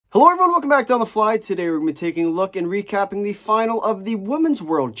Hello everyone, welcome back to On The Fly. Today we're going to be taking a look and recapping the final of the Women's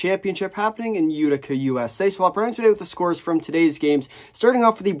World Championship happening in Utica, USA. So I'll begin today with the scores from today's games, starting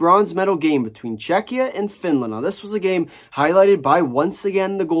off with the bronze medal game between Czechia and Finland. Now this was a game highlighted by, once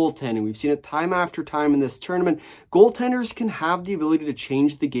again, the goaltending. We've seen it time after time in this tournament. Goaltenders can have the ability to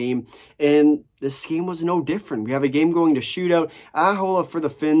change the game, and this game was no different. We have a game going to shootout. Iihf for the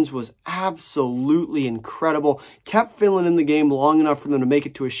Finns was absolutely incredible. Kept Finland in the game long enough for them to make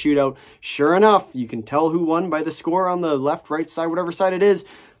it to a shootout. Sure enough, you can tell who won by the score on the left, right side, whatever side it is.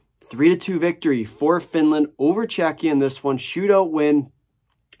 3-2 victory for Finland over Czechia in this one. Shootout win.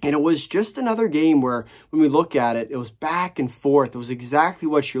 And it was just another game where, when we look at it, it was back and forth. It was exactly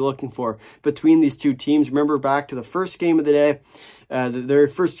what you're looking for between these two teams. Remember back to the first game of the day, their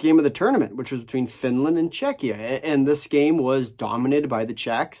first game of the tournament, which was between Finland and Czechia. And this game was dominated by the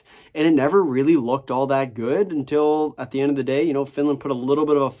Czechs, and it never really looked all that good until, at the end of the day, you know, Finland put a little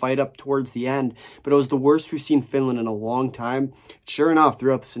bit of a fight up towards the end, but it was the worst we've seen Finland in a long time. Sure enough,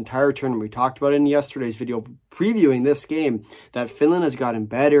 throughout this entire tournament, we talked about it in yesterday's video previewing this game, that Finland has gotten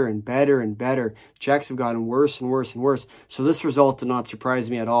better and better and better. Czechs have gotten worse and worse and worse. So this result did not surprise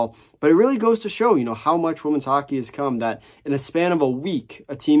me at all. But it really goes to show, you know, how much women's hockey has come, that in a span of a week,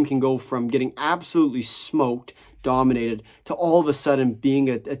 a team can go from getting absolutely smoked, dominated, to all of a sudden being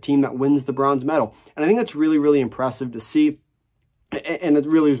a team that wins the bronze medal. And I think that's really, really impressive to see. And it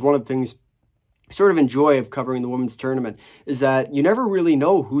really is one of the things sort of enjoy of covering the women's tournament, is that you never really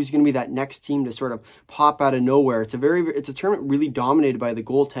know who's going to be that next team to sort of pop out of nowhere. It's a tournament really dominated by the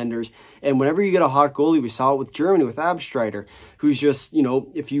goaltenders, and whenever you get a hot goalie, we saw it with Germany with Abstreiter, who's just, you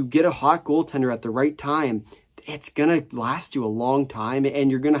know, if you get a hot goaltender at the right time, it's going to last you a long time,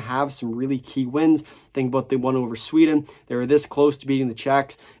 and you're going to have some really key wins. Think about the one over Sweden. They were this close to beating the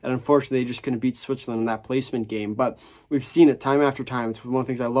Czechs, and unfortunately, they just couldn't beat Switzerland in that placement game. But we've seen it time after time. It's one of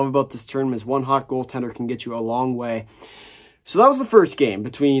the things I love about this tournament is one hot goaltender can get you a long way. So that was the first game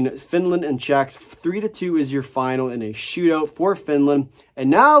between Finland and Czechs. 3-2 is your final in a shootout for Finland. And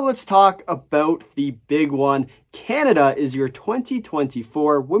now let's talk about the big one. Canada is your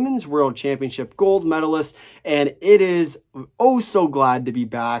 2024 Women's World Championship gold medalist, and it is oh so glad to be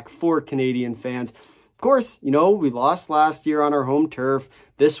back for Canadian fans. Of course, you know, we lost last year on our home turf.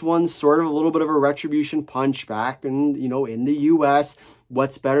 This one's sort of a little bit of a retribution punch back, and you know, in the U.S.,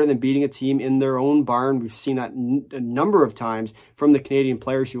 what's better than beating a team in their own barn? We've seen that a number of times from the Canadian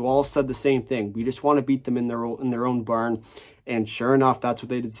players who all said the same thing. We just want to beat them in their own barn, and sure enough, that's what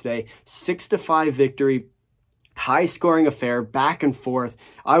they did today. 6-5 victory. High-scoring affair, back and forth.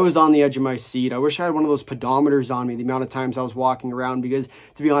 I was on the edge of my seat. I wish I had one of those pedometers on me, the amount of times I was walking around, because,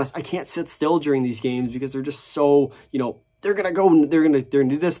 to be honest, I can't sit still during these games because they're just so, you know, they're gonna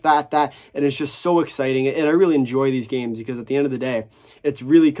do this, that, and it's just so exciting. And I really enjoy these games because at the end of the day, it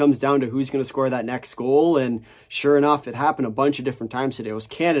really comes down to who's gonna score that next goal. And sure enough, it happened a bunch of different times today. It was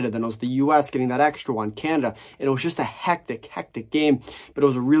Canada, then it was the US getting that extra one, Canada, and it was just a hectic game. But it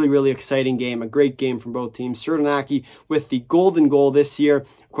was a really, really exciting game, a great game from both teams. Serdanaki with the golden goal this year.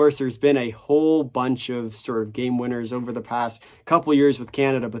 Of course, there's been a whole bunch of sort of game winners over the past couple years with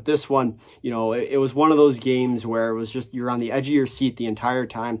Canada, but this one, you know, it was one of those games where it was just, you're on the edge of your seat the entire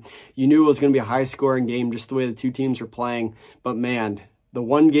time. You knew it was going to be a high-scoring game just the way the two teams were playing, but man, the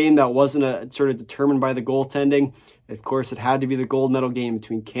one game that wasn't sort of determined by the goaltending, of course, it had to be the gold medal game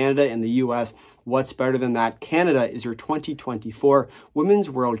between Canada and the U.S. What's better than that? Canada is your 2024 Women's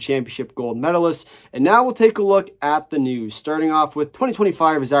World Championship gold medalist. And now we'll take a look at the news. Starting off with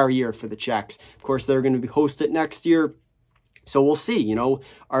 2025 is our year for the Czechs. Of course, they're going to be hosted next year. So we'll see, you know,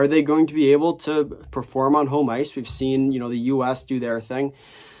 are they going to be able to perform on home ice? We've seen, you know, the U.S. do their thing.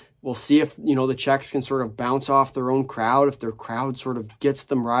 We'll see if, you know, the Czechs can sort of bounce off their own crowd, if their crowd sort of gets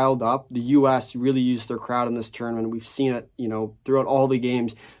them riled up. The U.S. really used their crowd in this tournament. We've seen it, you know, throughout all the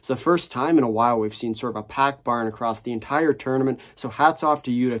games. It's the first time in a while we've seen sort of a packed barn across the entire tournament. So hats off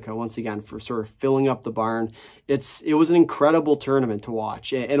to Utica once again for sort of filling up the barn. It was an incredible tournament to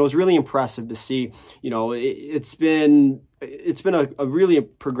watch, and it was really impressive to see. You know, it's been a really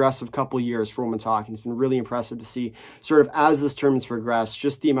progressive couple of years for women's hockey. It's been really impressive to see sort of as this tournament's progressed,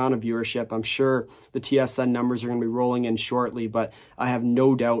 just the amount of viewership. I'm sure the TSN numbers are going to be rolling in shortly, but I have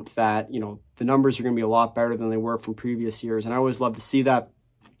no doubt that, you know, the numbers are going to be a lot better than they were from previous years, and I always love to see that.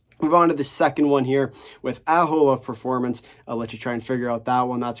 Move on to the second one here with Iihf performance. I'll let you try and figure out that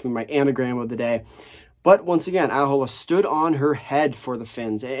one. That's going to be my anagram of the day. But once again, Ahola stood on her head for the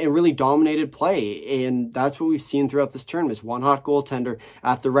Finns and really dominated play. And that's what we've seen throughout this tournament, is one hot goaltender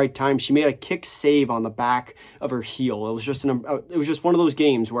at the right time. She made a kick save on the back of her heel. It was just one of those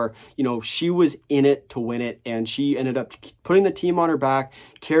games where, you know, she was in it to win it, and she ended up putting the team on her back,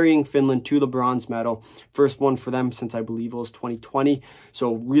 carrying Finland to the bronze medal. First one for them since I believe it was 2020.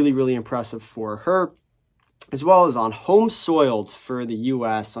 So really, really impressive for her. As well as on home soil for the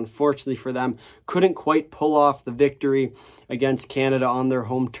US. Unfortunately for them, couldn't quite pull off the victory against Canada on their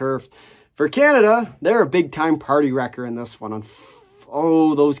home turf. For Canada, they're a big-time party wrecker in this one.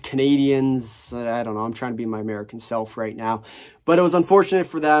 Oh, those Canadians, I don't know, I'm trying to be my American self right now. But it was unfortunate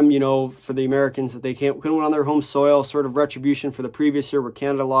for them, you know, for the Americans, that they couldn't win on their home soil, sort of retribution for the previous year where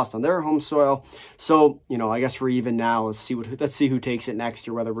Canada lost on their home soil. So, you know, I guess we're even now. Let's see who takes it next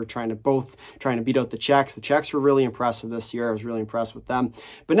year, whether we're both trying to beat out the Czechs. The Czechs were really impressive this year. I was really impressed with them.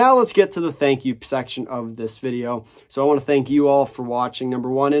 But now let's get to the thank you section of this video. So I want to thank you all for watching, number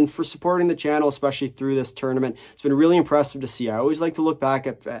one, and for supporting the channel, especially through this tournament. It's been really impressive to see. I always like to look back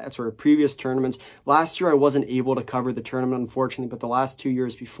at sort of previous tournaments. Last year, I wasn't able to cover the tournament, unfortunately, but the last 2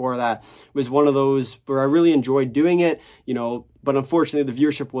 years before that was one of those where I really enjoyed doing it, you know, but unfortunately the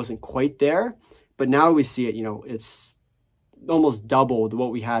viewership wasn't quite there. But now we see it, you know, it's almost doubled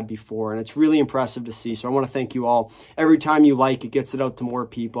what we had before, and it's really impressive to see. So I want to thank you all. Every time you like, it gets it out to more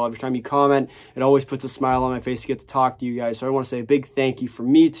people. Every time you comment, it always puts a smile on my face to get to talk to you guys. So I want to say a big thank you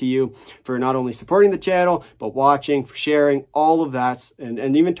from me to you for not only supporting the channel, but watching, for sharing, all of that,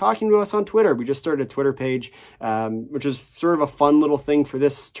 and even talking to us on Twitter. We just started a Twitter page, which is sort of a fun little thing for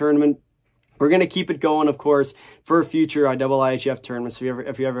this tournament. We're going to keep it going, of course, for future IIHF tournaments. So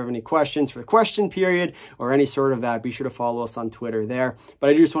if you ever have any questions for the question period or any sort of that, be sure to follow us on Twitter there.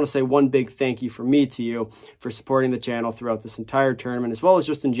 But I just want to say one big thank you from me to you for supporting the channel throughout this entire tournament, as well as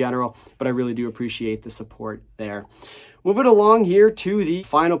just in general. But I really do appreciate the support there. Moving along here to the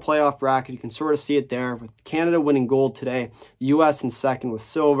final playoff bracket, you can sort of see it there with Canada winning gold today, the US in second with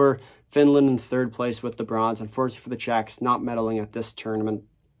silver, Finland in third place with the bronze. Unfortunately for the Czechs, not medaling at this tournament.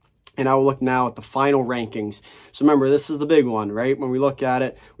 And I will look now at the final rankings. So remember, this is the big one, right? When we look at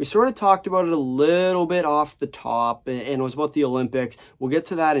it, we sort of talked about it a little bit off the top, and it was about the Olympics. We'll get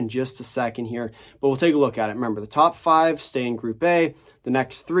to that in just a second here, but we'll take a look at it. Remember, the top 5 stay in Group A. The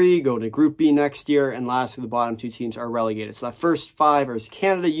next 3 go to Group B next year, and lastly, the bottom 2 teams are relegated. So that first 5 are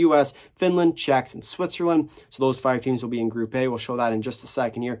Canada, US, Finland, Czechs, and Switzerland. So those 5 teams will be in Group A. We'll show that in just a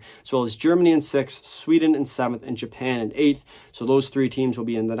second here, as well as Germany in 6th, Sweden in 7th, and Japan in 8th. So those 3 teams will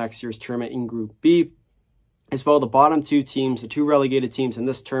be in the next year's tournament in Group B. As well, the bottom 2 teams, the 2 relegated teams in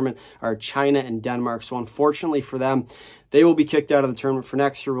this tournament, are China and Denmark. So unfortunately for them, they will be kicked out of the tournament for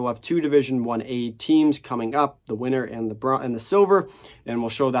next year. We'll have 2 Division 1A teams coming up, the winner and the silver, and we'll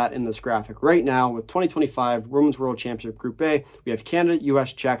show that in this graphic right now. With 2025 Women's World Championship Group A, we have Canada,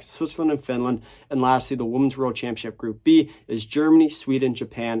 US, Czechs, Switzerland, and Finland. And lastly, the Women's World Championship Group B is Germany, Sweden,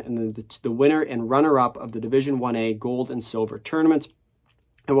 Japan, and then the winner and runner-up of the Division 1A gold and silver tournaments.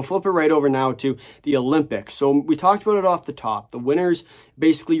 And we'll flip it right over now to the Olympics. So we talked about it off the top. The winners,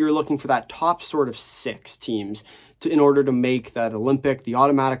 basically you're looking for that top sort of 6 teams in order to make that Olympic, the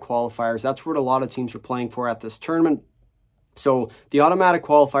automatic qualifiers. That's what a lot of teams are playing for at this tournament. So the automatic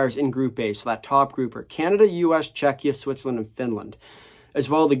qualifiers in Group A, so that top group are Canada, US, Czechia, Switzerland, and Finland. As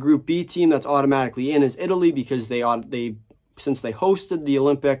well, the Group B team that's automatically in is Italy, because since they hosted the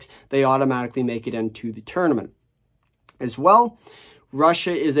Olympics, they automatically make it into the tournament. As well,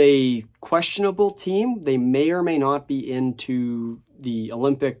 Russia is a questionable team. They may or may not be into the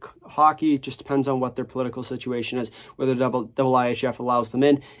Olympic hockey. It just depends on what their political situation is, whether IIHF allows them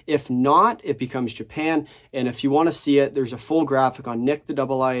in. If not, it becomes Japan. And if you want to see it, there's a full graphic on Nick, the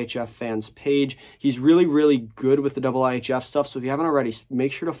IIHF fans page. He's really, really good with the IIHF stuff. So if you haven't already,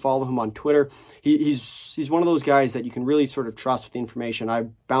 make sure to follow him on Twitter. He's one of those guys that you can really sort of trust with the information. I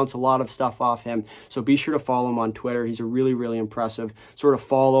bounce a lot of stuff off him. So be sure to follow him on Twitter. He's a really, really impressive sort of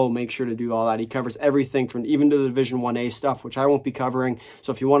follow. Make sure to do all that. He covers everything from even to the Division 1A stuff, which I won't be covering.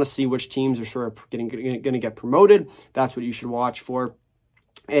 So if you want to see which teams are sort of going to get promoted, that's what you should watch for.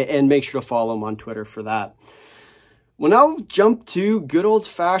 And make sure to follow him on Twitter for that. We'll now jump to good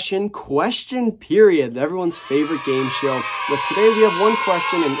old-fashioned question period, everyone's favorite game show. With today, we have one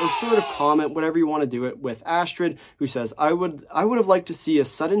question and or sort of comment, whatever you want to do it, with Astrid, who says, I would have liked to see a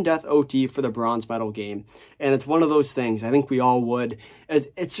sudden death OT for the bronze medal game. And it's one of those things. I think we all would.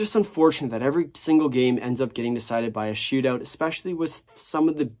 It's just unfortunate that every single game ends up getting decided by a shootout, especially with some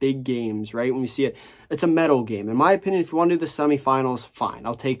of the big games, right? When we see it, it's a medal game. In my opinion, if you want to do the semifinals, fine,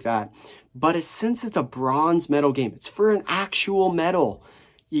 I'll take that. But since it's a bronze medal game, it's for an actual medal.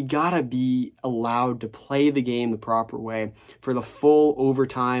 you gotta be allowed to play the game the proper way for the full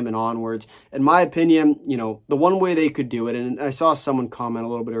overtime and onwards. In my opinion, you know, the one way they could do it, and I saw someone comment a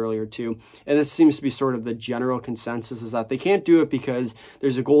little bit earlier too, and this seems to be sort of the general consensus, is that they can't do it because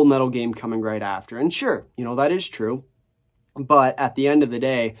there's a gold medal game coming right after. And sure, you know, that is true. But at the end of the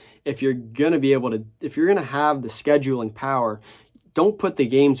day, if you're going to have the scheduling power, don't put the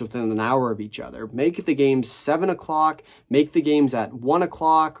games within an hour of each other. Make the games 7 o'clock, make the games at 1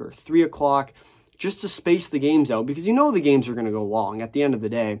 o'clock or 3 o'clock, just to space the games out, because you know the games are going to go long. At the end of the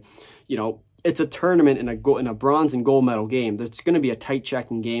day, you know, it's a tournament in a bronze and gold medal game. It's going to be a tight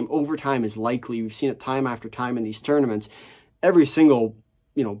checking game. Overtime is likely. We've seen it time after time in these tournaments. Every single,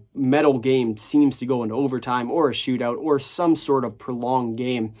 you know, medal game seems to go into overtime or a shootout or some sort of prolonged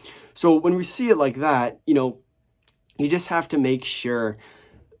game. So when we see it like that, you know, you just have to make sure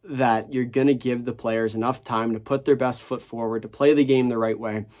that you're going to give the players enough time to put their best foot forward, to play the game the right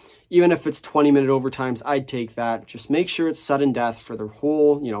way. Even if it's 20-minute overtimes, I'd take that. Just make sure it's sudden death for the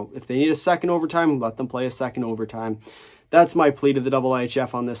whole, you know, if they need a second overtime, let them play a second overtime. That's my plea to the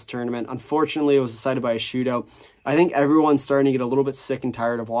IIHF on this tournament. Unfortunately, it was decided by a shootout. I think everyone's starting to get a little bit sick and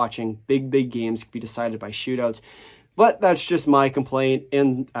tired of watching big games be decided by shootouts. But that's just my complaint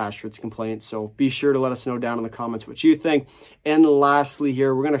and Astrid's complaint. So be sure to let us know down in the comments what you think. And lastly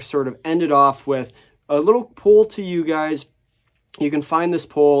here, we're going to sort of end it off with a little poll to you guys. You can find this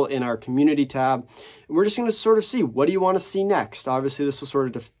poll in our community tab. And we're just going to sort of see, what do you want to see next? Obviously, this will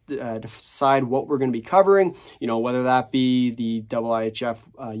sort of decide what we're going to be covering, you know, whether that be the IIHF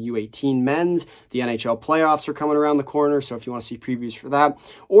U18 men's, the NHL playoffs are coming around the corner, so if you want to see previews for that,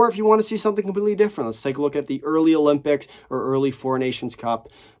 or if you want to see something completely different, let's take a look at the early Olympics or early Four Nations Cup.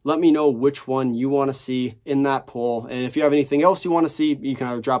 Let me know which one you want to see in that poll. And if you have anything else you want to see, you can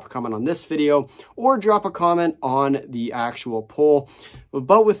either drop a comment on this video or drop a comment on the actual poll.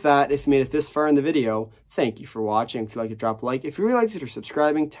 But with that, if you made it this far in the video, thank you for watching. If you like it, drop a like. If you really liked it or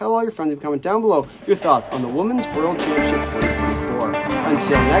subscribing, tell all your friends and comment down below your thoughts on the Women's World Championship 2024.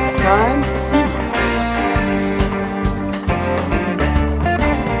 Until next time, see you.